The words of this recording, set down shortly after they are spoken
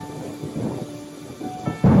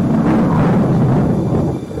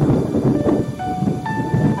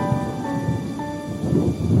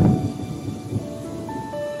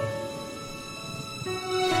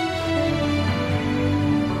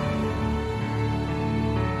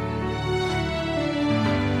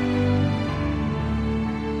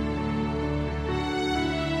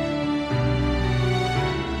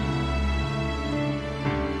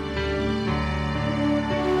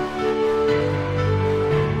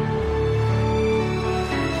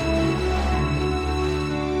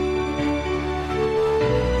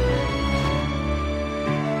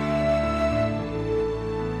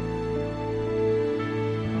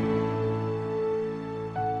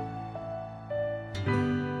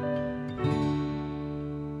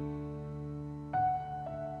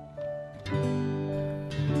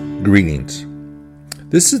Greetings.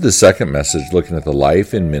 This is the second message looking at the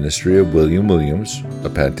life and ministry of William Williams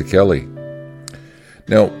of Pantycelyn.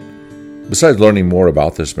 Now, besides learning more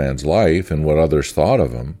about this man's life and what others thought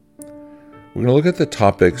of him, we're going to look at the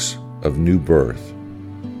topics of new birth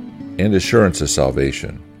and assurance of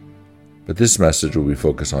salvation. But this message will be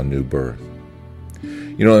focused on new birth.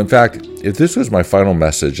 In fact, if this was my final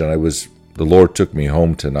message and the Lord took me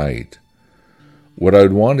home tonight, what I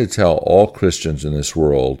would want to tell all Christians in this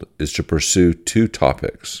world is to pursue two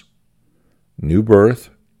topics: new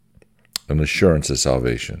birth and assurance of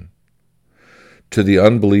salvation. To the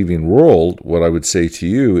unbelieving world, what I would say to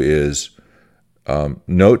you is,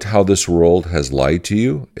 note how this world has lied to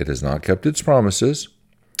you. It has not kept its promises.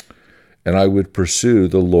 And I would pursue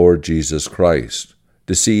the Lord Jesus Christ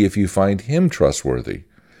to see if you find him trustworthy.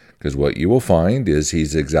 Because what you will find is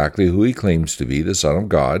he's exactly who he claims to be, the Son of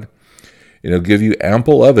God. And he'll give you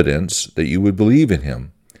ample evidence that you would believe in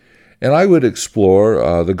him. And I would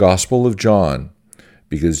explore the Gospel of John,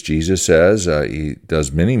 because Jesus says he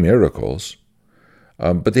does many miracles,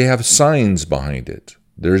 but they have signs behind it.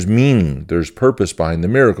 There's meaning, there's purpose behind the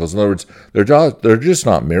miracles. In other words, they're just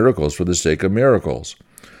not miracles for the sake of miracles.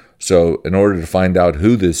 So in order to find out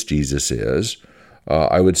who this Jesus is,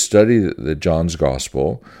 I would study the John's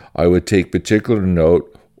Gospel. I would take particular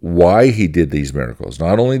note why he did these miracles.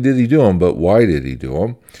 Not only did he do them, but why did he do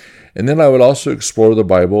them? And then I would also explore the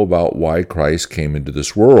Bible about why Christ came into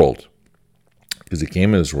this world, because he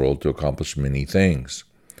came into this world to accomplish many things.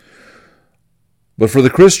 But for the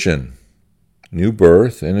Christian, new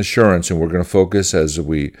birth and assurance, and we're going to focus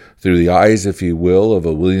through the eyes, if you will, of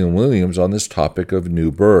a William Williams on this topic of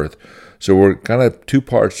new birth. So we're kind of two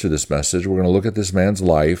parts to this message. We're going to look at this man's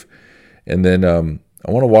life, and then I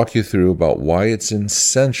want to walk you through about why it's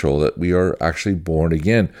essential that we are actually born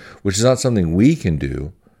again, which is not something we can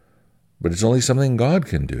do, but it's only something God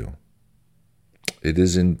can do. It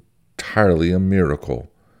is entirely a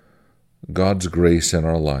miracle. God's grace in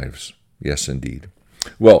our lives. Yes, indeed.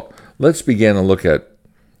 Well, let's begin and look at,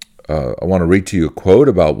 I want to read to you a quote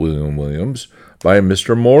about William Williams by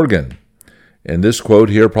Mr. Morgan. And this quote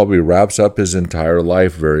here probably wraps up his entire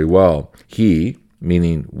life very well. He,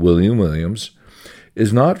 meaning William Williams,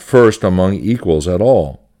 is not first among equals at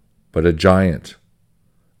all, but a giant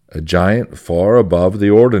far above the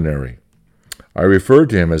ordinary. I refer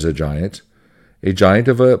to him as a giant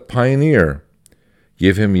of a pioneer.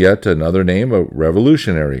 Give him yet another name, a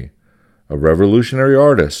revolutionary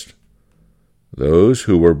artist. Those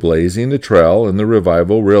who were blazing the trail in the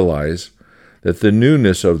revival realized that the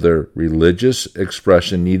newness of their religious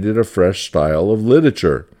expression needed a fresh style of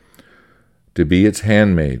literature to be its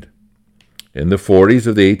handmaid. In the 40s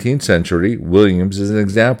of the 18th century, Williams is an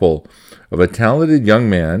example of a talented young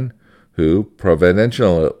man who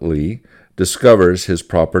providentially discovers his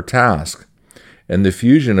proper task, and the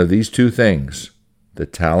fusion of these two things, the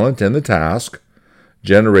talent and the task,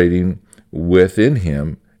 generating within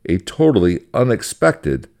him a totally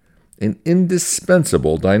unexpected and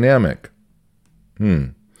indispensable dynamic.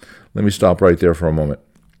 Let me stop right there for a moment.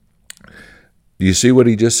 Do you see what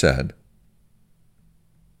he just said?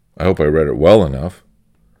 I hope I read it well enough.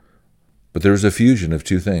 But there's a fusion of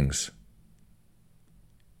two things: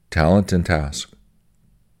 talent and task.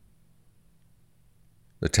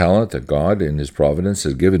 The talent that God in his providence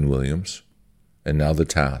has given Williams, and now the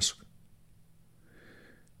task.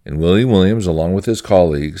 And William Williams, along with his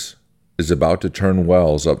colleagues, is about to turn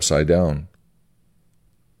wells upside down.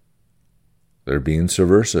 They're being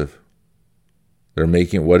subversive. They're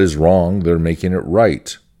making what is wrong, they're making it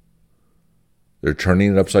right. They're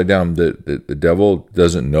turning it upside down. The devil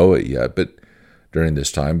doesn't know it yet, but during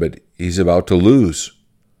this time, but he's about to lose.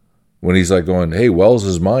 When he's like going, hey, Wells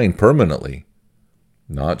is mine permanently.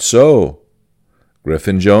 Not so.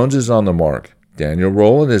 Griffin Jones is on the mark. Daniel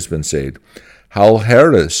Rowland has been saved. Hal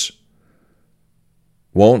Harris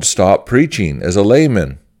won't stop preaching as a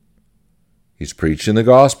layman. He's preaching the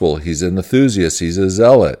gospel. He's an enthusiast. He's a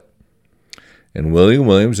zealot. And William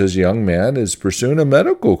Williams, as a young man, is pursuing a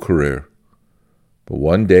medical career. But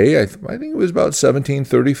one day, I think it was about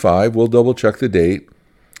 1735, we'll double check the date,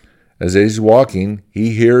 as he's walking,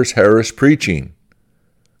 he hears Harris preaching.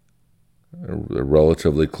 They're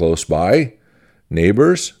relatively close by,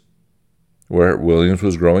 neighbors, where Williams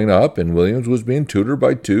was growing up, and Williams was being tutored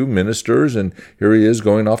by two ministers, and here he is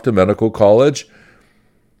going off to medical college,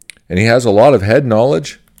 and he has a lot of head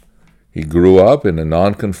knowledge. He grew up in a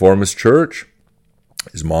nonconformist church.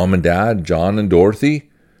 His mom and dad, John and Dorothy,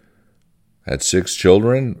 had 6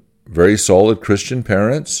 children, very solid Christian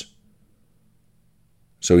parents.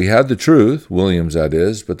 So he had the truth, Williams that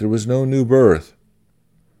is, but there was no new birth.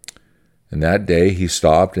 And that day he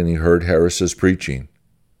stopped and he heard Harris's preaching.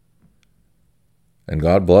 And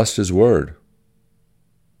God blessed his word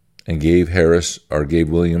and gave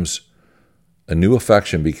Williams a new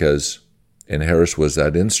affection and Harris was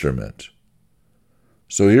that instrument.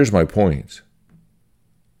 So here's my point.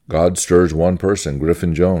 God stirs one person,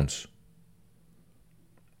 Griffin Jones.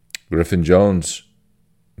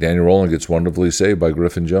 Daniel Rowland gets wonderfully saved by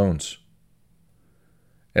Griffin Jones.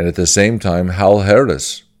 And at the same time, Hal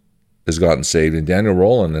Harris has gotten saved, and Daniel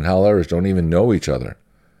Rowland and Hal Harris don't even know each other.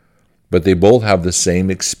 But they both have the same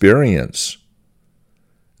experience.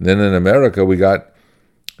 And then in America, we got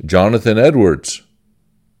Jonathan Edwards,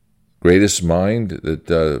 greatest mind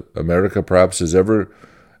that America perhaps has ever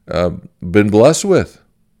been blessed with.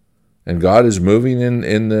 And God is moving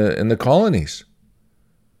in the colonies.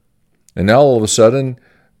 And now all of a sudden,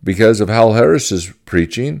 because of Hal Harris's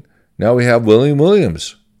preaching, now we have William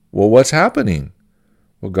Williams. Well, what's happening?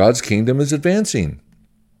 Well, God's kingdom is advancing.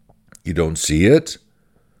 You don't see it.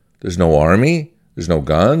 There's no army. There's no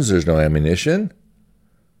guns. There's no ammunition.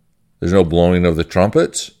 There's no blowing of the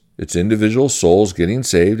trumpets. It's individual souls getting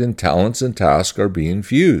saved, and talents and tasks are being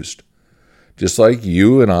fused. Just like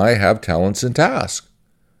you and I have talents and tasks.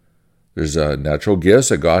 There's natural gifts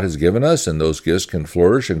that God has given us, and those gifts can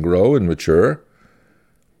flourish and grow and mature.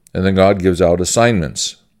 And then God gives out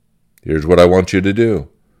assignments. Here's what I want you to do.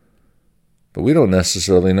 But we don't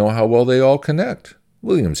necessarily know how well they all connect.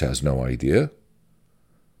 Williams has no idea.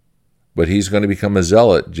 But he's going to become a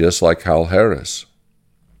zealot just like Hal Harris.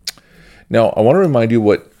 Now, I want to remind you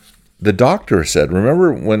what the doctor said.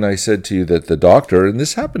 Remember when I said to you that the doctor, and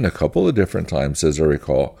this happened a couple of different times as I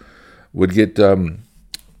recall, would get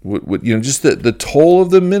just the toll of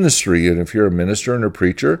the ministry. And if you're a minister and a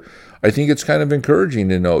preacher, I think it's kind of encouraging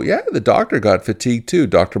to know, the doctor got fatigued too,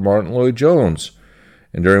 Dr. Martin Lloyd-Jones.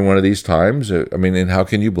 And during one of these times, and how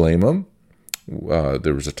can you blame him?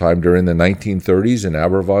 There was a time during the 1930s in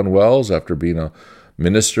Aberfon Wells, after being a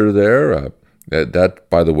minister there. That,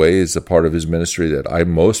 by the way, is the part of his ministry that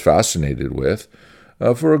I'm most fascinated with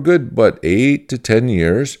for a good, 8 to 10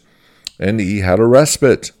 years. And he had a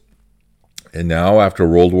respite. And now, after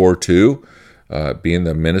World War II, being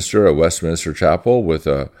the minister at Westminster Chapel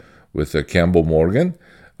with Campbell Morgan,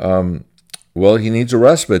 he needs a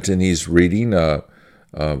respite, and he's reading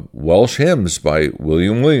Welsh hymns by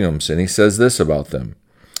William Williams, and he says this about them.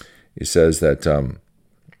 He says that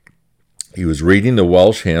he was reading the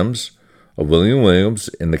Welsh hymns of William Williams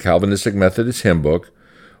in the Calvinistic Methodist hymn book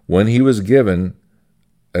when he was given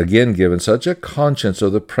such a conscience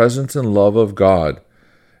of the presence and love of God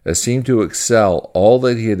as seemed to excel all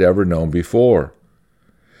that he had ever known before.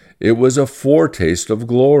 It was a foretaste of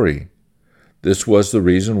glory. This was the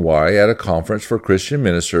reason why, at a conference for Christian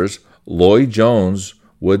ministers, Lloyd-Jones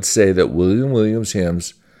would say that William Williams'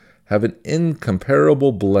 hymns have an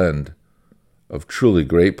incomparable blend of truly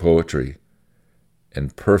great poetry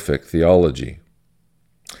and perfect theology.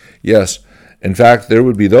 Yes, in fact, there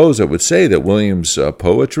would be those that would say that Williams'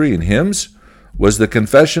 poetry and hymns was the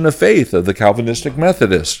confession of faith of the Calvinistic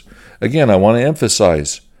Methodists. Again, I want to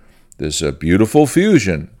emphasize this beautiful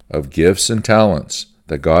fusion of gifts and talents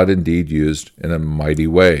that God indeed used in a mighty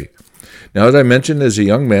way. Now, as I mentioned, as a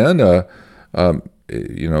young man,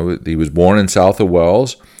 he was born in south of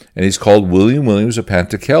Wales, and he's called William Williams of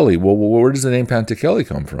Pantycelyn. Well, where does the name Pantycelyn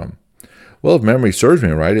come from? Well, if memory serves me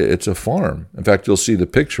right, it's a farm. In fact, you'll see the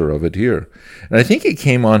picture of it here. And I think it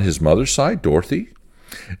came on his mother's side, Dorothy.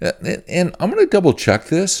 And I'm going to double check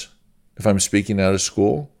this if I'm speaking out of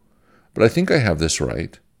school, but I think I have this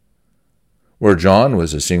right. Where John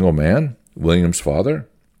was a single man, William's father,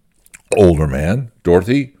 older man,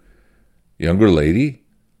 Dorothy, younger lady,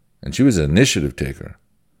 and she was an initiative taker.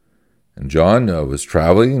 And John was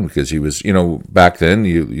traveling because he was, back then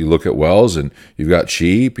you look at Wells and you've got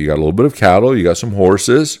sheep, you got a little bit of cattle, you got some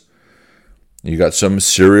horses, you got some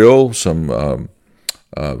cereal, some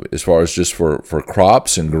as far as just for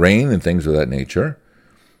crops and grain and things of that nature.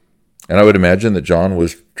 And I would imagine that John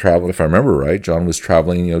was traveling, if I remember right, John was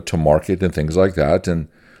traveling, to market and things like that. And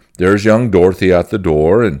there's young Dorothy at the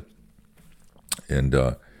door, and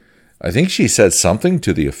I think she said something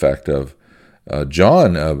to the effect of,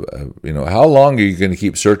 John, how long are you going to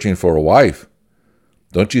keep searching for a wife?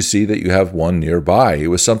 Don't you see that you have one nearby? It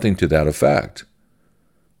was something to that effect.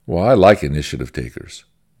 Well, I like initiative takers.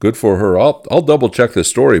 Good for her. I'll double check this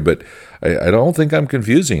story, but I don't think I'm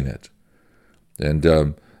confusing it.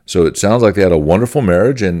 And so it sounds like they had a wonderful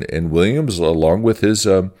marriage, and Williams, along with his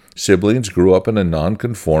siblings, grew up in a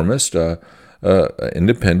nonconformist,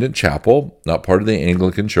 independent chapel, not part of the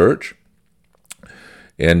Anglican Church.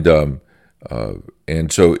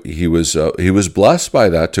 And so he was blessed by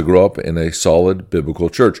that to grow up in a solid biblical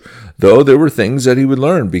church, though there were things that he would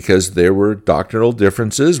learn because there were doctrinal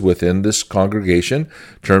differences within this congregation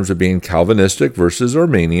in terms of being Calvinistic versus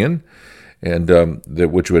Arminian, and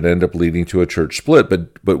which would end up leading to a church split.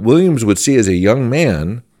 But Williams would see as a young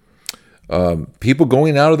man people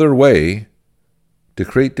going out of their way to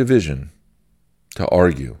create division, to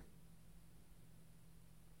argue.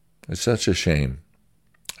 It's such a shame.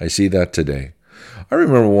 I see that today. I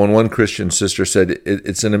remember when one Christian sister said,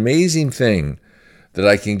 it's an amazing thing that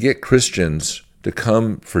I can get Christians to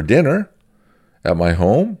come for dinner at my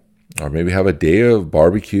home, or maybe have a day of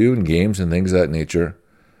barbecue and games and things of that nature.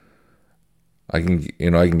 I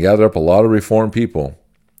can gather up a lot of Reformed people,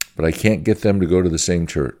 but I can't get them to go to the same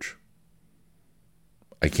church.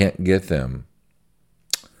 I can't get them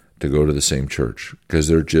to go to the same church because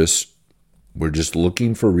we're just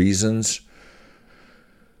looking for reasons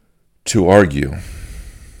to argue.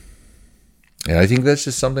 And I think that's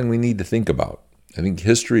just something we need to think about. I think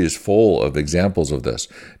history is full of examples of this.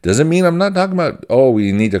 Doesn't mean I'm not talking about,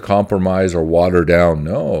 we need to compromise or water down.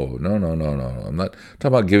 No. I'm not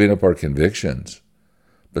talking about giving up our convictions,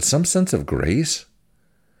 but some sense of grace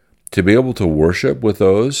to be able to worship with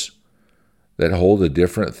those that hold a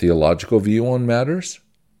different theological view on matters.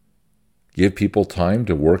 Give people time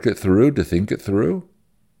to work it through, to think it through.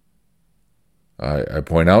 I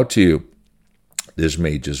point out to you, this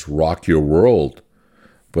may just rock your world,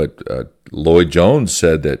 but Lloyd Jones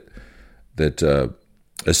said that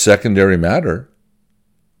a secondary matter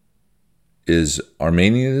is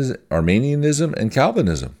Arminianism and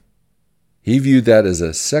Calvinism. He viewed that as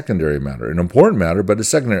a secondary matter, an important matter, but a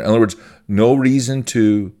secondary. In other words, no reason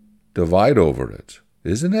to divide over it.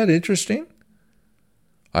 Isn't that interesting?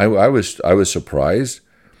 I was surprised.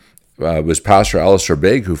 It was Pastor Alistair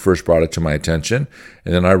Begg who first brought it to my attention,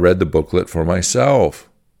 and then I read the booklet for myself.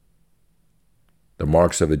 The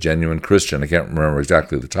Marks of a Genuine Christian. I can't remember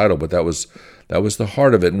exactly the title, but that was the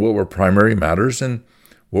heart of it, and what were primary matters and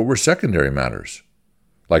what were secondary matters.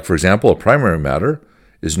 Like, for example, a primary matter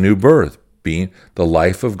is new birth, being the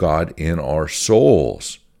life of God in our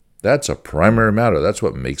souls. That's a primary matter. That's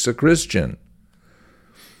what makes a Christian.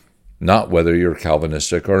 Not whether you're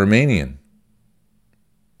Calvinistic or Arminian.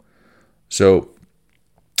 So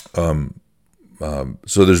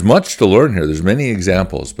there's much to learn here. There's many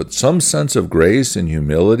examples, but some sense of grace and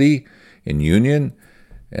humility and union.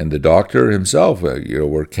 And the doctor himself,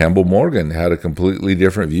 where Campbell Morgan had a completely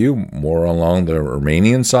different view, more along the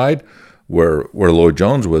Arminian side, where Lloyd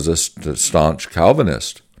Jones was a staunch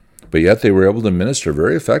Calvinist. But yet they were able to minister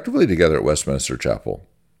very effectively together at Westminster Chapel.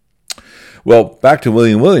 Well, back to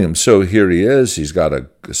William Williams. So here he is. He's got a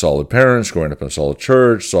solid parents, growing up in a solid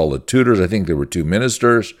church, solid tutors. I think there were 2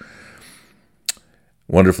 ministers.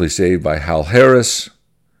 Wonderfully saved by Hal Harris.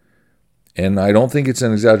 And I don't think it's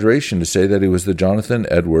an exaggeration to say that he was the Jonathan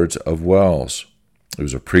Edwards of Wells. He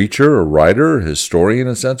was a preacher, a writer, a historian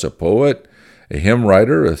in a sense, a poet, a hymn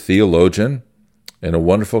writer, a theologian, and a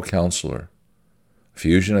wonderful counselor. A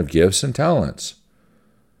fusion of gifts and talents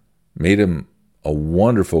made him a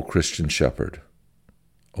wonderful Christian shepherd.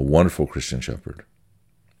 A wonderful Christian shepherd.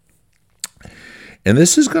 And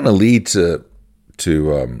this is going to lead to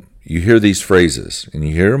you hear these phrases, and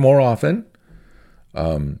you hear them more often,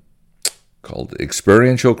 called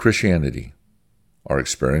experiential Christianity or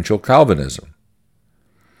experiential Calvinism.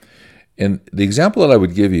 And the example that I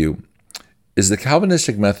would give you is the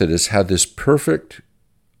Calvinistic Methodists had this perfect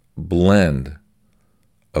blend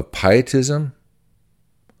of pietism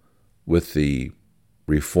with the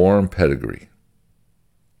Reformed pedigree.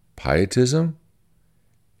 Pietism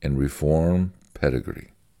and Reformed pedigree.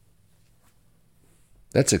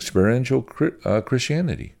 That's experiential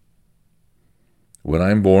Christianity. When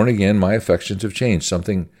I'm born again, my affections have changed.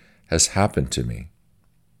 Something has happened to me.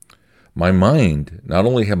 My mind, not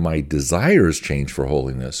only have my desires changed for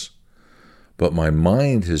holiness, but my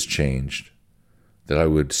mind has changed that I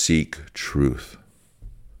would seek truth.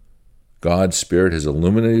 God's Spirit has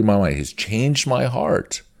illuminated my mind, has changed my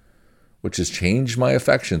heart, which has changed my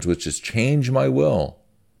affections, which has changed my will.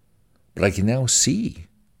 But I can now see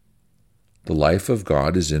the life of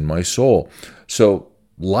God is in my soul. So,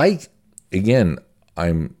 again,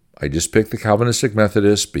 I just picked the Calvinistic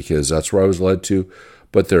Methodists because that's where I was led to,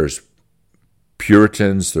 but there's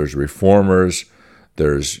Puritans, there's Reformers,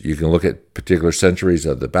 you can look at particular centuries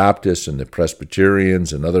of the Baptists and the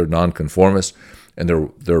Presbyterians and other nonconformists, and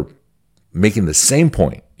they're making the same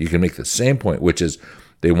point. You can make the same point, which is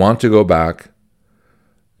they want to go back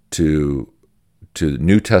to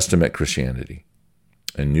New Testament Christianity.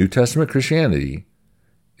 And New Testament Christianity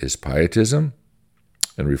is pietism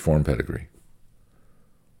and Reformed pedigree.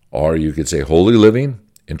 Or you could say holy living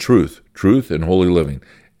and truth and holy living,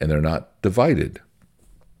 and they're not divided.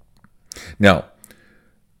 Now,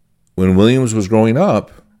 when Williams was growing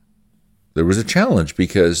up, there was a challenge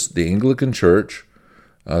because the Anglican Church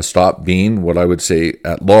stopped being what I would say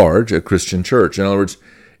at large a Christian church. In other words,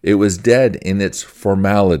 it was dead in its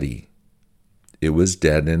formality. It was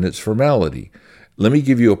dead in its formality. Let me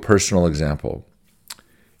give you a personal example.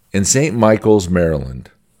 In St. Michael's, Maryland,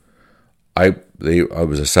 I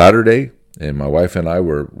was a Saturday, and my wife and I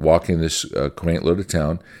were walking this quaint little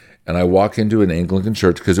town, and I walk into an Anglican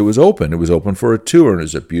church because it was open. It was open for a tour, and it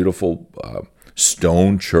was a beautiful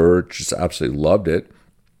stone church. Just absolutely loved it.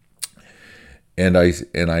 And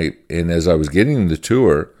as I was getting the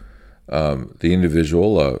tour, the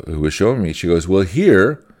individual who was showing me, she goes, "Well,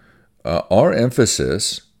 here, our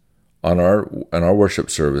emphasis on our worship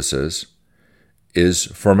services is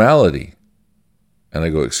formality." And I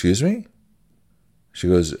go, "Excuse me?" She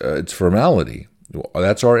goes, "It's formality.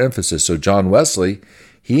 That's our emphasis." So John Wesley,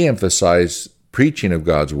 he emphasized preaching of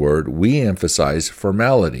God's word. We emphasize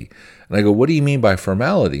formality. And I go, "What do you mean by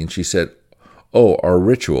formality?" And she said, "Oh, our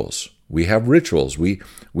rituals. We have rituals. We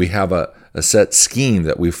have a set scheme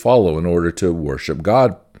that we follow in order to worship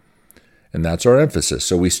God. And that's our emphasis.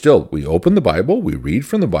 So we open the Bible, we read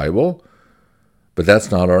from the Bible, but that's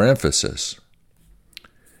not our emphasis."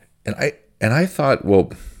 And I thought,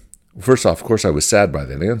 well, first off, of course, I was sad by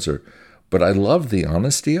that answer, but I love the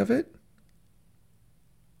honesty of it.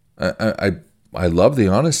 I love the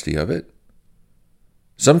honesty of it.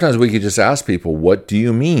 Sometimes we could just ask people, "What do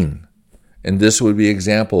you mean?" And this would be an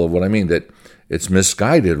example of what I mean, that it's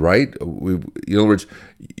misguided, right? In other words,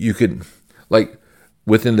 you could, like,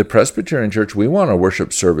 within the Presbyterian Church, we want our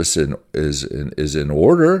worship service is in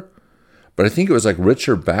order. But I think it was like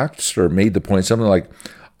Richard Baxter made the point, something like,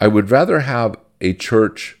 "I would rather have a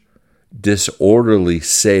church disorderly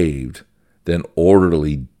saved than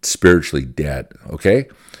orderly spiritually dead." Okay?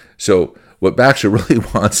 So what Baxter really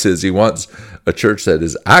wants is he wants a church that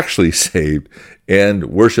is actually saved and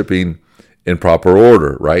worshiping in proper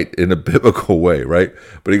order, right? In a biblical way, right?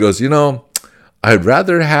 But he goes, "I'd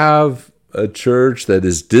rather have a church that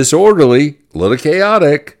is disorderly, a little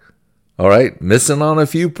chaotic, all right, missing on a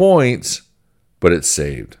few points, but it's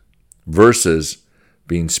saved, versus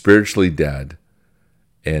being spiritually dead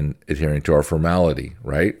and adhering to our formality,"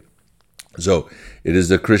 right? So it is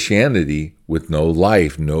a Christianity with no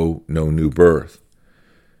life, no new birth.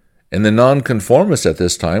 And the nonconformists at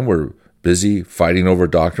this time were busy fighting over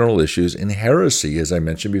doctrinal issues, and heresy, as I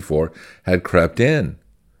mentioned before, had crept in.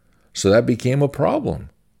 So that became a problem.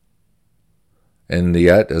 And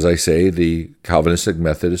yet, as I say, the Calvinistic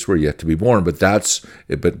Methodists were yet to be born. But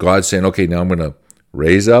God's saying, okay, now I'm going to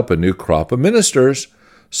raise up a new crop of ministers.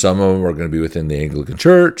 Some of them are going to be within the Anglican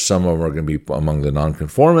Church. Some of them are going to be among the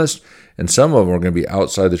nonconformists. And some of them are going to be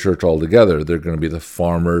outside the church altogether. They're going to be the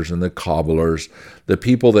farmers and the cobblers, the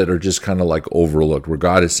people that are just kind of like overlooked, where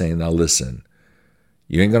God is saying, now listen,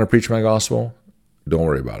 you ain't going to preach my gospel? Don't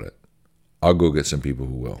worry about it. I'll go get some people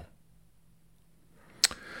who will.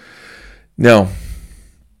 Now,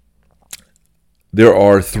 there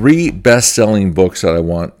are 3 best-selling books that I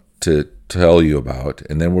want to tell you about,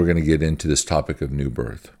 and then we're going to get into this topic of new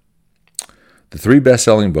birth. The 3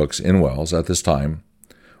 best-selling books in Wales at this time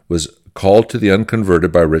was Called to the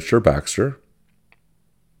Unconverted by Richard Baxter,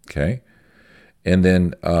 okay, and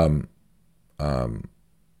then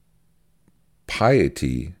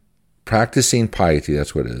Piety, Practicing Piety,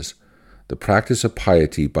 that's what it is, The Practice of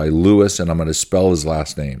Piety by Lewis, and I'm going to spell his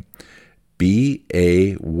last name,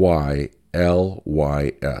 Baylys.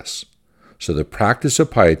 So The Practice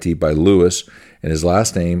of Piety by Lewis, and his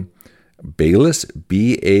last name, Baylys,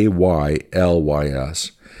 Baylys.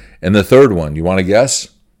 And the third one, you want to guess?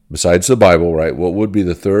 Besides the Bible, right? What would be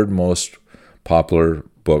the third most popular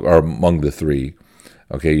book, or among the 3?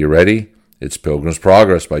 Okay, you ready? It's Pilgrim's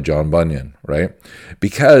Progress by John Bunyan, right?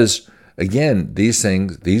 Because, again,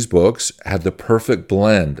 these books have the perfect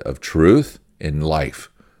blend of truth and life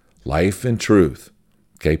and truth.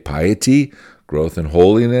 Okay, piety, growth in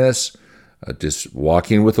holiness, just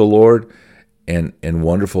walking with the Lord, and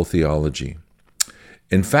wonderful theology.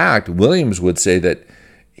 In fact, Williams would say that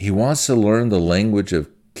he wants to learn the language of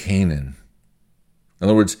Canaan. In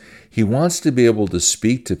other words, he wants to be able to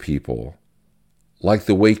speak to people like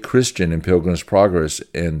the way Christian in Pilgrim's Progress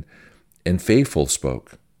and Faithful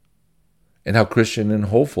spoke, and how Christian and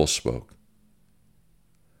Hopeful spoke.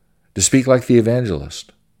 To speak like the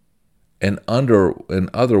evangelist and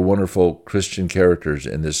other wonderful Christian characters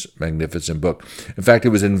in this magnificent book. In fact, it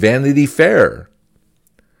was in Vanity Fair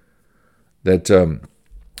that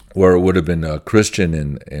where it would have been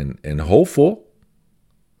Christian and hopeful,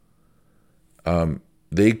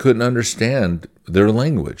 they couldn't understand their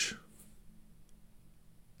language,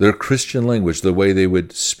 their Christian language, the way they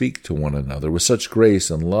would speak to one another with such grace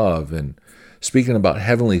and love, and speaking about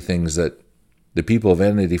heavenly things that the people of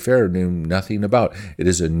Vanity Fair knew nothing about. It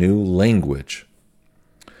is a new language.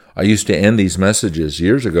 I used to end these messages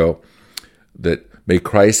years ago that may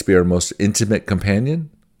Christ be our most intimate companion.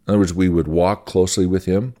 In other words, we would walk closely with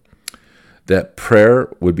him. That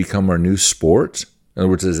prayer would become our new sport. In other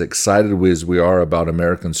words, as excited as we are about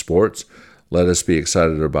American sports, let us be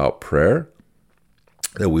excited about prayer,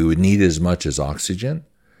 that we would need as much as oxygen.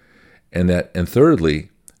 And thirdly,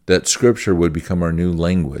 that Scripture would become our new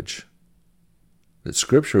language. That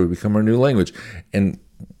Scripture would become our new language. And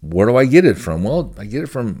where do I get it from? Well, I get it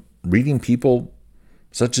from reading people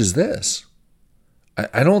such as this.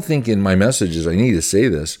 I don't think in my messages I need to say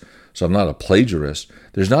this, so I'm not a plagiarist.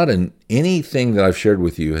 There's not anything that I've shared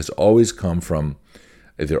with you has always come from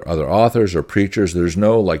either other authors or preachers. There's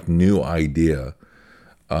no new idea.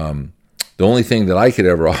 The only thing that I could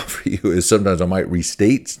ever offer you is sometimes I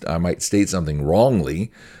might state something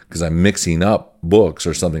wrongly because I'm mixing up books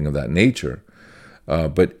or something of that nature.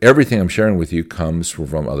 But everything I'm sharing with you comes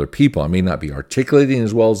from other people. I may not be articulating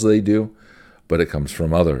as well as they do, but it comes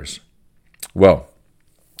from others. Well,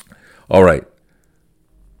 all right.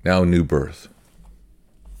 Now, new birth.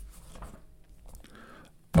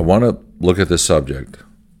 I want to look at this subject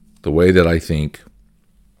the way that I think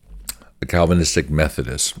a Calvinistic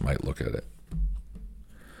Methodist might look at it.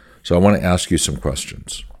 So I want to ask you some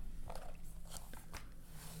questions.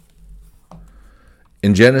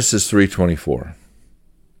 In Genesis 3:24,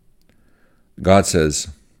 God says,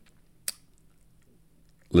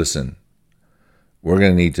 listen, we're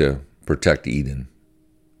going to need to protect Eden.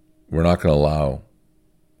 We're not going to allow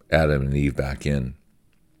Adam and Eve back in.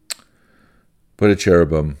 Put a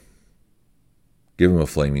cherubim, give them a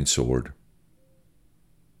flaming sword,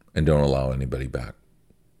 and don't allow anybody back.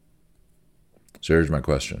 So here's my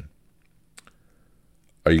question.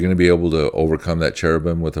 Are you going to be able to overcome that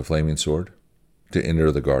cherubim with a flaming sword to enter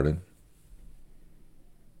the garden?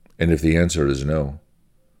 And if the answer is no,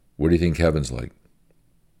 what do you think heaven's like?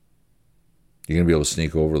 You going to be able to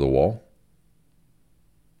sneak over the wall?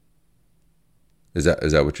 Is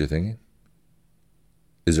that what you're thinking?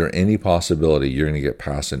 Is there any possibility you're going to get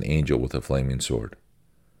past an angel with a flaming sword?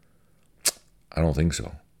 I don't think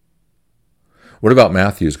so. What about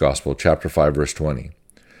Matthew's Gospel, chapter 5, verse 20,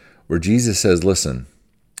 where Jesus says, listen,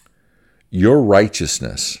 your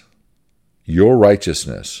righteousness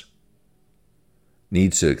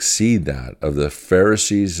needs to exceed that of the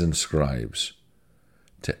Pharisees and scribes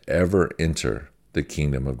to ever enter the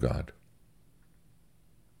kingdom of God.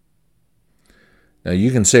 Now,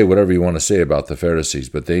 you can say whatever you want to say about the Pharisees,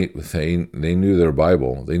 but they knew their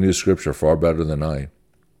Bible. They knew Scripture far better than I.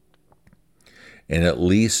 And at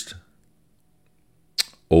least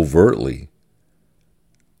overtly,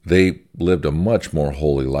 they lived a much more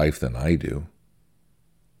holy life than I do.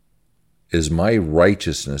 Is my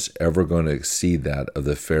righteousness ever going to exceed that of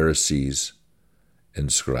the Pharisees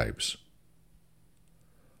and scribes?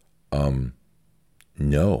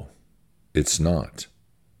 No, it's not.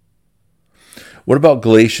 What about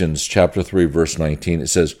Galatians chapter 3, verse 19? It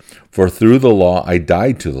says, for through the law I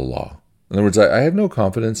died to the law. In other words, I have no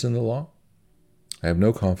confidence in the law. I have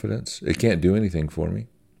no confidence. It can't do anything for me.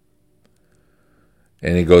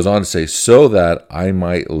 And he goes on to say, so that I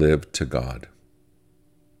might live to God.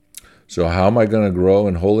 So how am I going to grow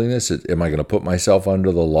in holiness? Am I going to put myself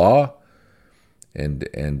under the law and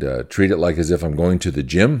treat it like as if I'm going to the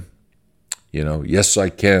gym? Yes, I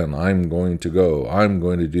can. I'm going to go. I'm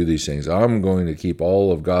going to do these things. I'm going to keep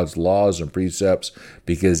all of God's laws and precepts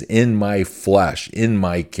because in my flesh, in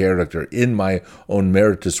my character, in my own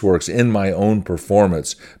meritorious works, in my own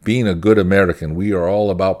performance, being a good American, we are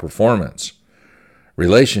all about performance.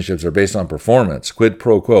 Relationships are based on performance. Quid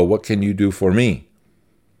pro quo. What can you do for me?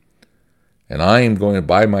 And I am going to,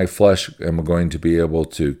 by my flesh, am going to be able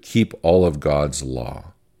to keep all of God's law.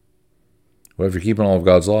 Well, if you're keeping all of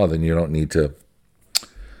God's law, then you don't need to,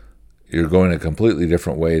 you're going a completely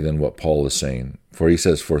different way than what Paul is saying. For he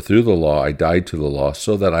says, for through the law I died to the law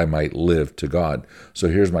so that I might live to God. So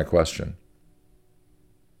here's my question.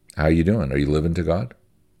 How are you doing? Are you living to God?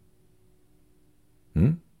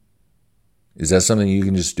 Is that something you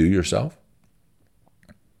can just do yourself?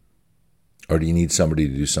 Or do you need somebody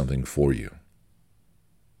to do something for you?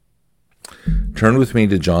 Turn with me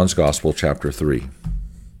to John's Gospel, chapter 3.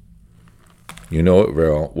 You know it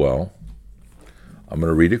very well. I'm going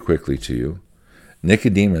to read it quickly to you.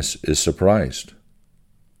 Nicodemus is surprised.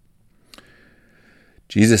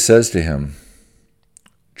 Jesus says to him,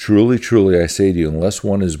 "Truly, truly, I say to you, unless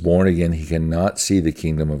one is born again, he cannot see the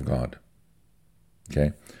kingdom of God."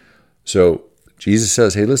 Okay? So Jesus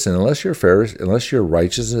says, hey, listen, unless your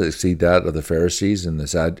righteousness exceed that of the Pharisees and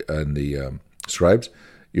the scribes,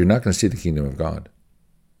 you're not going to see the kingdom of God.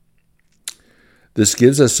 This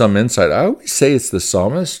gives us some insight. I always say it's the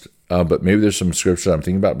psalmist, but maybe there's some scripture I'm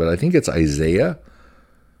thinking about, but I think it's Isaiah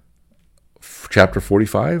chapter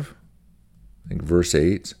 45, I think verse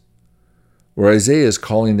 8, where Isaiah is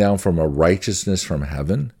calling down from a righteousness from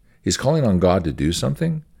heaven. He's calling on God to do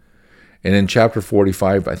something. And in chapter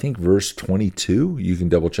 45, I think verse 22, you can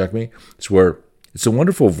double check me, it's a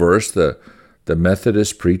wonderful verse the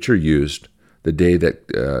Methodist preacher used the day that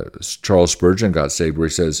Charles Spurgeon got saved, where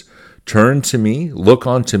he says, "Turn to me, look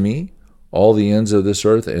unto me, all the ends of this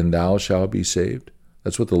earth, and thou shalt be saved."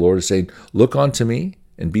 That's what the Lord is saying. Look unto me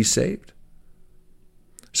and be saved.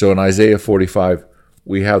 So in Isaiah 45,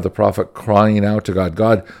 we have the prophet crying out to God,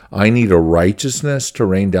 "God, I need a righteousness to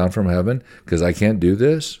rain down from heaven because I can't do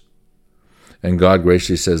this." And God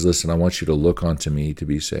graciously says, "Listen, I want you to look unto me to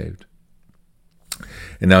be saved."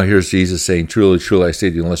 And now here's Jesus saying, "Truly, truly, I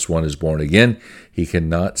say to you, unless one is born again, he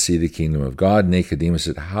cannot see the kingdom of God." Nicodemus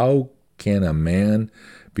said, "How can a man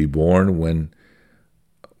be born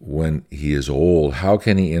when he is old? How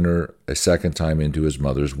can he enter a second time into his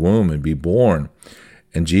mother's womb and be born?"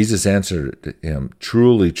 And Jesus answered him,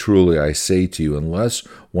 "Truly, truly, I say to you, unless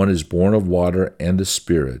one is born of water and the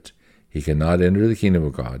Spirit, he cannot enter the kingdom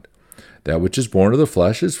of God. That which is born of the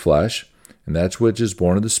flesh is flesh, and that which is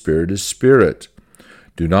born of the Spirit is spirit.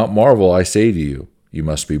 Do not marvel, I say to you, you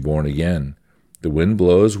must be born again. The wind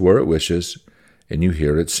blows where it wishes, and you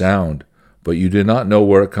hear its sound, but you do not know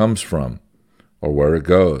where it comes from or where it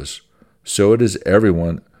goes. So it is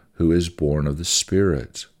everyone who is born of the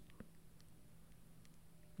Spirit."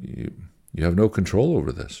 You have no control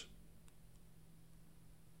over this.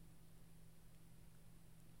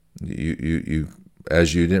 You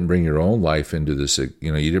as you didn't bring your own life into this, you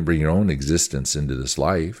didn't bring your own existence into this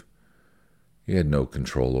life. You had no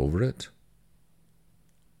control over it.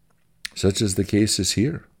 Such is the case is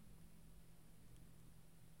here.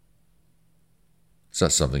 It's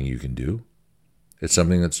not something you can do. It's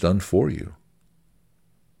something that's done for you.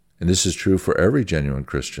 And this is true for every genuine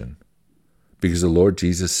Christian, because the Lord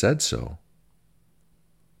Jesus said so.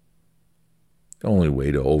 The only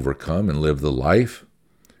way to overcome and live the life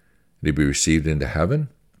to be received into heaven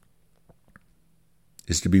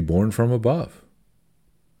is to be born from above.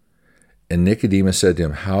 And Nicodemus said to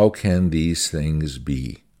him, "How can these things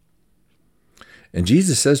be?" And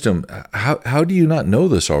Jesus says to him, How do you not know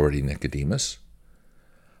this already, Nicodemus?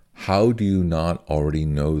 How do you not already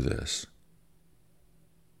know this?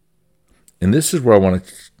 And this is where I want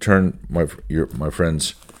to turn my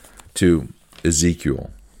friends to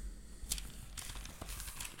Ezekiel.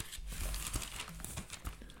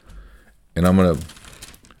 And I'm going to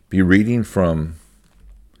be reading from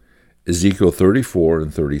Ezekiel 34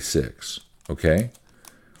 and 36, okay?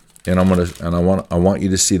 And I want you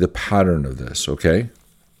to see the pattern of this, okay?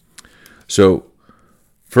 So,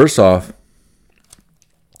 first off,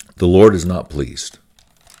 the Lord is not pleased.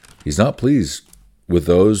 He's not pleased with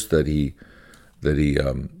those of the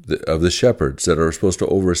shepherds that are supposed to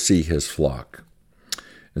oversee his flock.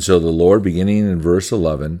 And so the Lord, beginning in verse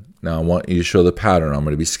 11, now I want you to show the pattern. I'm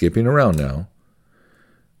going to be skipping around now.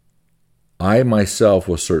 "I myself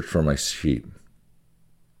will search for my sheep.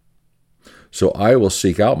 So I will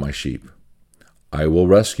seek out my sheep. I will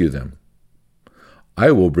rescue them.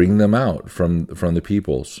 I will bring them out from the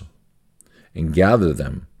peoples and gather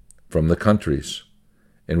them from the countries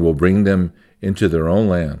and will bring them into their own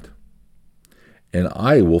land. And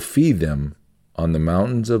I will feed them on the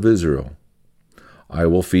mountains of Israel. I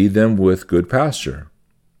will feed them with good pasture.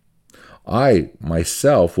 I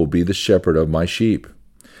myself will be the shepherd of my sheep,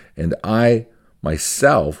 and I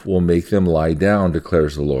myself will make them lie down,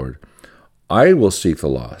 declares the Lord. I will seek the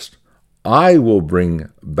lost. I will bring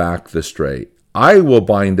back the stray. I will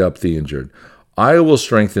bind up the injured. I will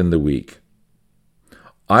strengthen the weak.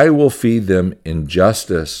 I will feed them in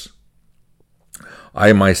justice.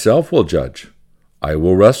 I myself will judge. I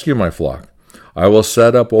will rescue my flock. I will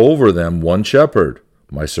set up over them one shepherd,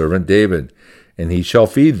 my servant David, and he shall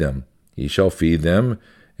feed them. He shall feed them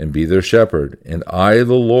and be their shepherd, and I,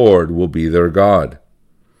 the Lord, will be their God.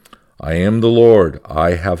 I am the Lord,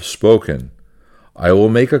 I have spoken. I will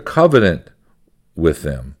make a covenant with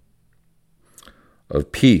them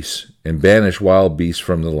of peace and banish wild beasts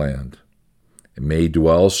from the land, and may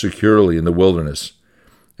dwell securely in the wilderness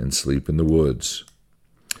and sleep in the woods.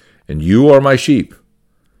 And you are my sheep.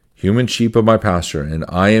 human sheep of my pasture, and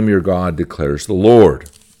I am your God, declares the Lord.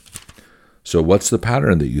 So what's the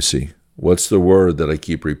pattern that you see? What's the word that I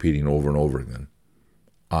keep repeating over and over again?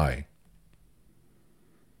 I.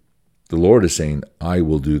 The Lord is saying, I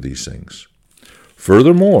will do these things.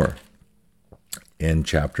 Furthermore, in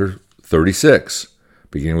chapter 36,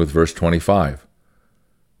 beginning with verse 25.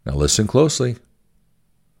 Now listen closely.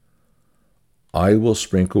 I will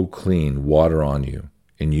sprinkle clean water on you,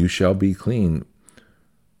 and you shall be clean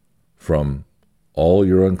from all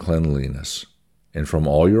your uncleanliness, and from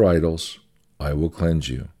all your idols I will cleanse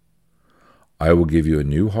you. I will give you a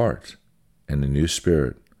new heart and a new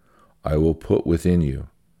spirit I will put within you,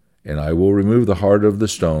 and I will remove the heart of the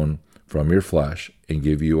stone from your flesh and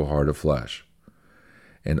give you a heart of flesh.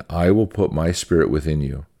 And I will put my spirit within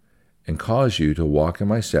you and cause you to walk in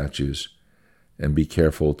my statutes and be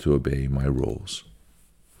careful to obey my rules.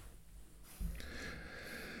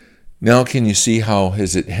 Now, can you see how,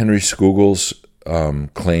 is it Henry Scougal's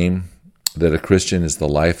claim that a Christian is the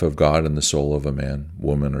life of God in the soul of a man,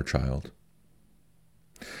 woman, or child?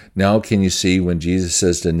 Now, can you see when Jesus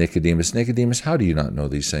says to Nicodemus, Nicodemus, how do you not know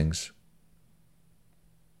these things?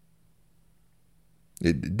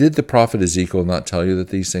 Did the prophet Ezekiel not tell you that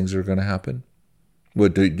these things are going to happen?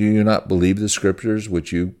 What, do you not believe the scriptures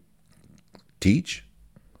which you teach,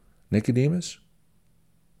 Nicodemus?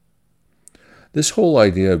 This whole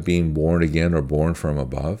idea of being born again or born from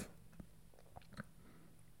above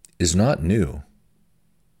is not new.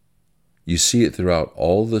 You see it throughout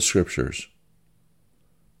all the scriptures,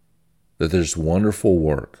 that there's wonderful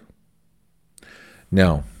work.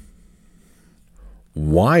 Now,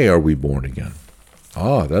 why are we born again?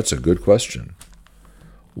 That's a good question.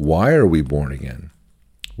 Why are we born again?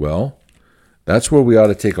 Well, that's where we ought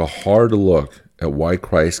to take a hard look at why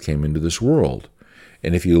Christ came into this world.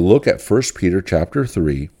 And if you look at 1 Peter chapter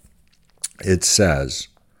 3, it says,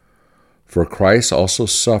 For Christ also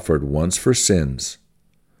suffered once for sins,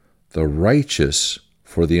 the righteous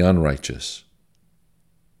for the unrighteous,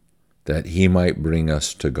 that he might bring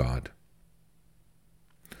us to God.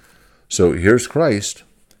 So here's Christ,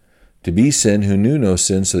 to be sin who knew no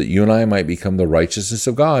sin, so that you and I might become the righteousness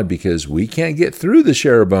of God, because we can't get through the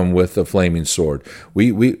cherubim with the flaming sword.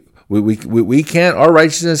 We can't, our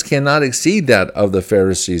righteousness cannot exceed that of the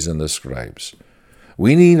Pharisees and the scribes.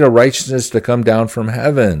 We need a righteousness to come down from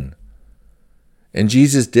heaven. And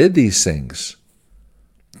Jesus did these things.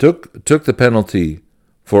 Took the penalty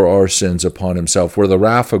for our sins upon himself, where the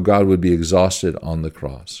wrath of God would be exhausted on the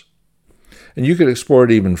cross. And you could explore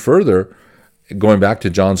it even further, going back to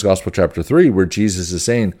John's Gospel chapter 3, where Jesus is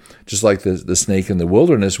saying, just like the snake in the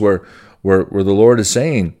wilderness, where the Lord is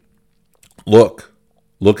saying, look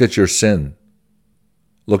at your sin.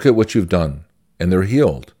 Look at what you've done, and they're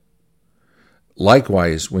healed.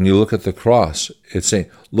 Likewise, when you look at the cross, it's saying,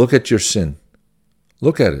 look at your sin.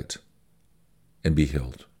 Look at it, and be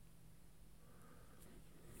healed.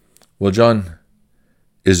 Well, John,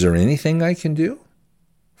 is there anything I can do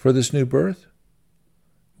for this new birth?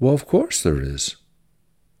 Well, of course there is.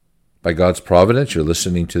 By God's providence, you're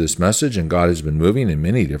listening to this message, and God has been moving in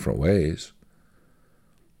many different ways.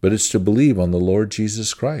 But it's to believe on the Lord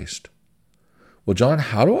Jesus Christ. Well, John,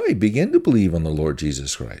 how do I begin to believe on the Lord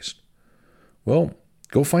Jesus Christ? Well,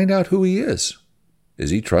 go find out who he is. Is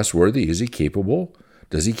he trustworthy? Is he capable?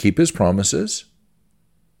 Does he keep his promises?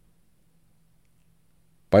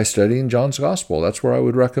 By studying John's Gospel, that's where I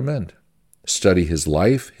would recommend. Study his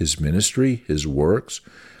life, his ministry, his works,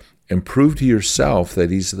 and prove to yourself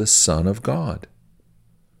that he's the Son of God.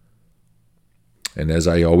 And as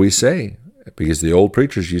I always say, because the old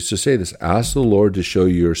preachers used to say this, ask the Lord to show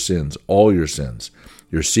you your sins, all your sins,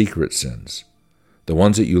 your secret sins, the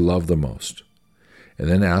ones that you love the most. And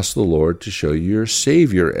then ask the Lord to show you your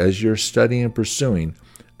Savior as you're studying and pursuing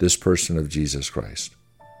this person of Jesus Christ.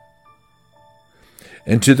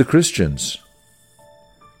 And to the Christians,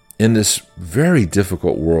 in this very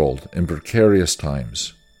difficult world and precarious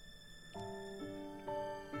times,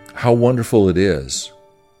 how wonderful it is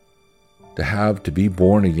to be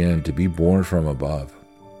born again, to be born from above.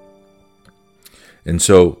 And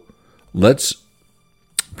so let's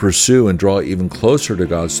pursue and draw even closer to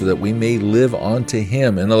God so that we may live unto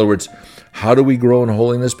him. In other words, how do we grow in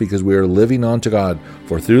holiness? Because we are living unto God.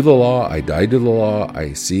 For through the law, I died to the law.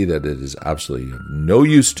 I see that it is absolutely of no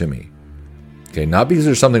use to me. Okay, not because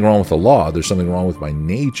there's something wrong with the law, there's something wrong with my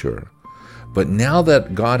nature. But now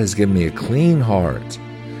that God has given me a clean heart,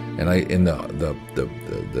 and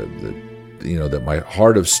that my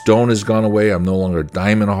heart of stone has gone away. I'm no longer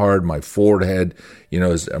diamond hard. My forehead,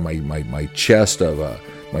 my chest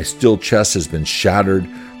my steel chest has been shattered.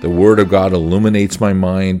 The Word of God illuminates my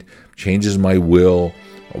mind, changes my will,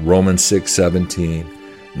 Romans 6:17.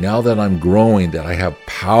 Now that I'm growing, that I have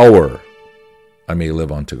power, I may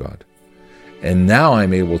live unto God. And now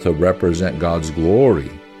I'm able to represent God's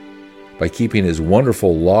glory by keeping his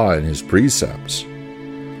wonderful law and his precepts,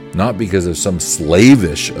 not because of some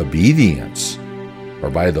slavish obedience or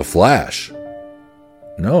by the flesh.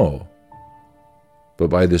 No, but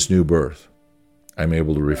by this new birth, I'm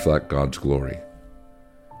able to reflect God's glory.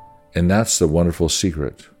 And that's the wonderful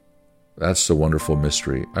secret. That's the wonderful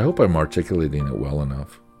mystery. I hope I'm articulating it well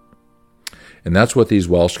enough. And that's what these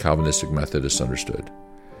Welsh Calvinistic Methodists understood.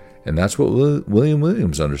 And that's what William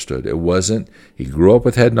Williams understood. It wasn't, he grew up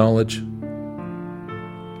with head knowledge,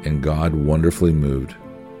 and God wonderfully moved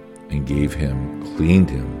and gave him,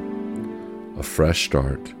 cleaned him, a fresh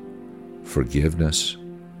start, forgiveness,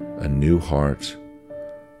 a new heart.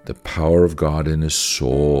 The power of God in his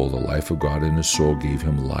soul, the life of God in his soul gave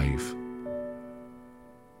him life.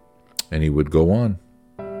 And he would go on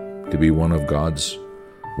to be one of God's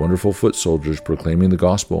wonderful foot soldiers proclaiming the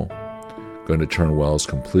gospel, going to turn Wales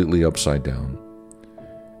completely upside down.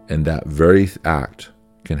 And that very act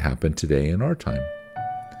can happen today in our time.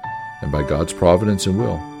 And by God's providence and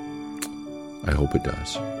will, I hope it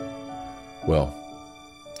does. Well,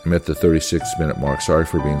 I'm at the 36-minute mark. Sorry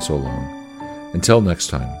for being so long. Until next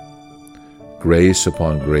time, grace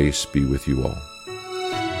upon grace be with you all.